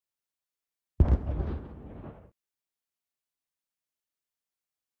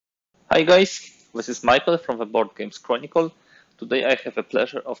Hi guys, this is Michael from the Board Games Chronicle. Today I have the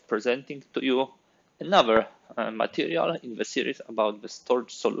pleasure of presenting to you another material in the series about the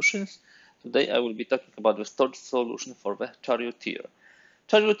storage solutions. Today I will be talking about the storage solution for the Charioteer.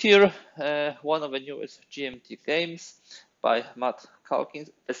 Charioteer, one of the newest GMT games by Matt Calkins,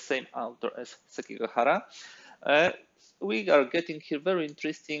 the same author as Sekigahara. We are getting here very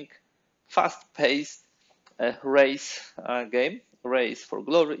interesting, fast-paced race game, Race for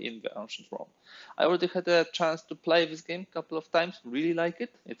Glory in the Ancient Rome. I already had a chance to play this game a couple of times, really like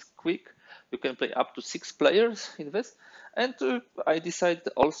it. It's quick. You can play up to 6 players in this. And I decided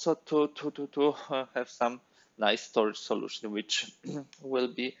also to have some nice storage solution which will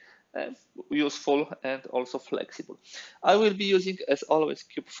be useful and also flexible. I will be using, as always,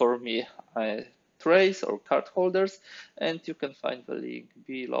 Cube for me trays or card holders, and you can find the link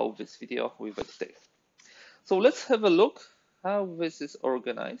below this video with the details. So let's have a look how this is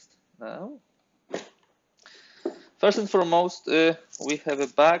organized now. First and foremost, we have a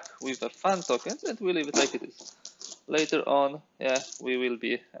bag with the fun tokens, and we leave it like it is. Later on, we will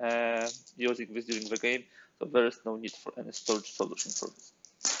be using this during the game, so there is no need for any storage solution for this.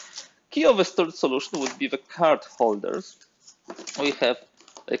 Key of a storage solution would be the card holders. We have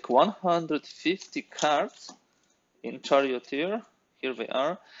like 150 cards in Charioteer. Here they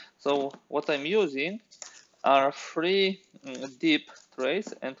are. So what I'm using are 3 deep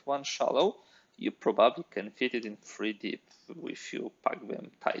trays and 1 shallow. You probably can fit it in 3 deep if you pack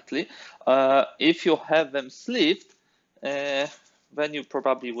them tightly. If you have them sleeved, then you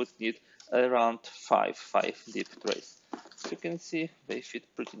probably would need around 5 deep trays. As you can see, they fit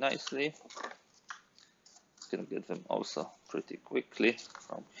pretty nicely. You can get them also pretty quickly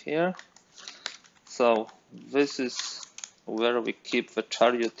from here. So this is where we keep the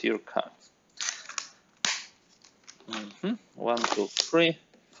Charioteer cards. 1, 2, 3,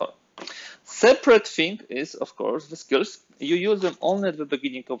 4. Separate thing is, of course, the skills. You use them only at the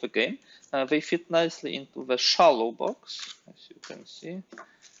beginning of the game. They fit nicely into the shallow box, as you can see.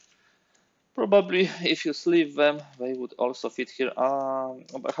 Probably, if you sleeve them, they would also fit here.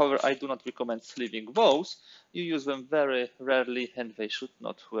 However, I do not recommend sleeving those. You use them very rarely, and they should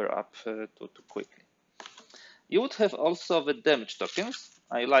not wear up too quickly. You would have also the damage tokens.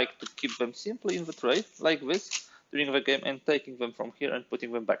 I like to keep them simply in the tray, like this, during the game, and taking them from here and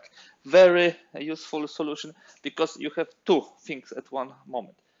putting them back. Very useful solution because you have 2 things at one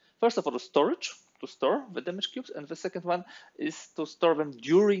moment. First of all, storage, to store the damage cubes, and the second one is to store them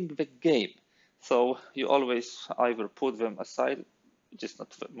during the game. So you always either put them aside, which is not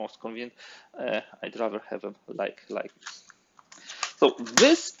the most convenient. I'd rather have them like this. So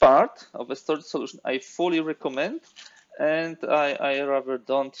this part of the storage solution I fully recommend, and I rather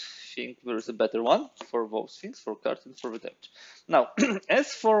don't think there is a better one for those things, for cards and for the damage. Now,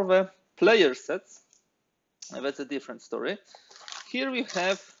 as for the player sets, that's a different story. Here we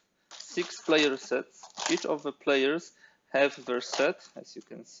have 6 player sets. Each of the players have their set, as you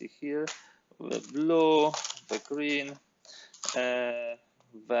can see here, the blue, the green,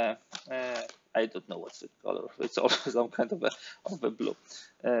 I don't know what's the color. It's also some kind of a blue.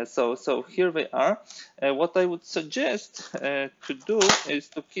 So here they are. What I would suggest to do is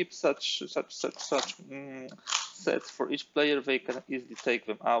to keep such sets for each player. They can easily take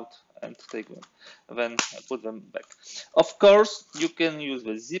them out and take them, then put them back. Of course, you can use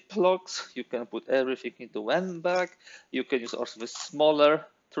the zip locks. You can put everything into one bag. You can use also the smaller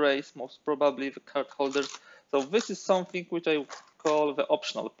trays, most probably the card holders. So this is something which I call the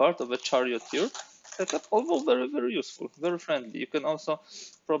optional part of the Charioteer setup, although very, very useful, very friendly. You can also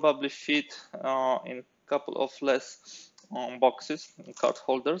probably fit in a couple of less boxes, card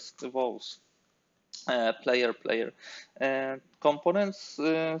holders, those player components.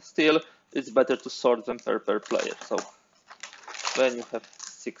 Still, it's better to sort them per player. So when you have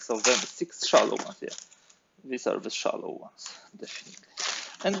 6 of them, 6 shallow ones, yeah. These are the shallow ones, definitely.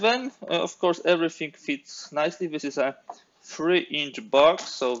 And then, of course, everything fits nicely. This is a 3-inch box,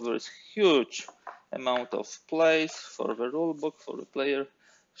 so there's huge amount of place for the rule book, for the player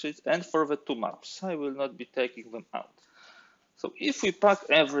sheets, and for the 2 maps. I will not be taking them out. So if we pack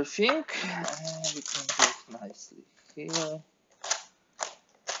everything, we can do it nicely here.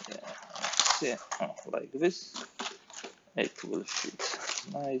 Yeah, like this. It will fit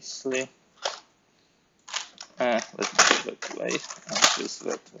nicely. Let's do it that way, and this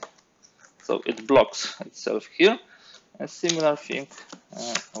that way. So it blocks itself here. A similar thing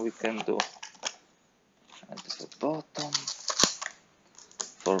we can do at the bottom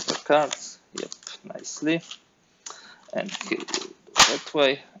for the cards. Yep, nicely. And here we'll do that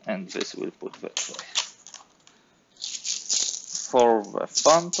way, and this will put that way. for the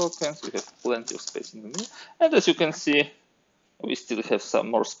fun tokens, we have plenty of space in the middle. And as you can see, we still have some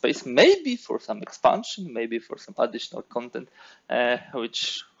more space, maybe for some expansion, maybe for some additional content,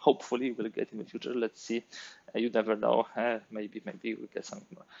 which hopefully we'll get in the future. Let's see. You never know. Maybe we'll get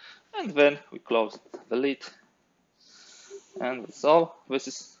something more. And then we close the lid. And that's all. This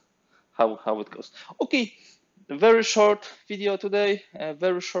is how it goes. Okay, a very short video today,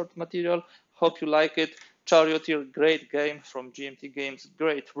 very short material. Hope you like it. Charioteer, great game from GMT Games,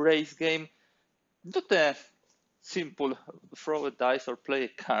 great race game. Not a simple throw a dice or play a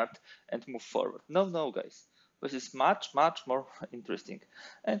card and move forward. No, guys. This is much more interesting.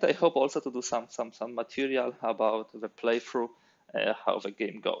 And I hope also to do some material about the playthrough, how the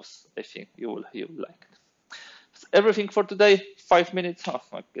game goes. I think you will like it. That's everything for today. 5 minutes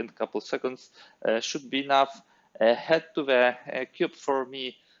and a couple seconds should be enough. Head to the Cube for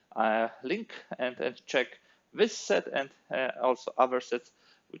Me link and check this set and also other sets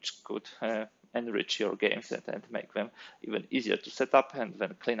which could enrich your games and make them even easier to set up and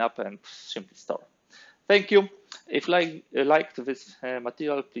then clean up and simply store. Thank you. If you liked this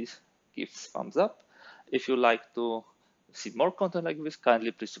material, please give thumbs up. If you like to see more content like this,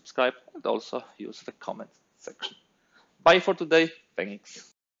 kindly please subscribe and also use the comment section. Bye for today.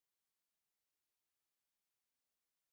 Thanks.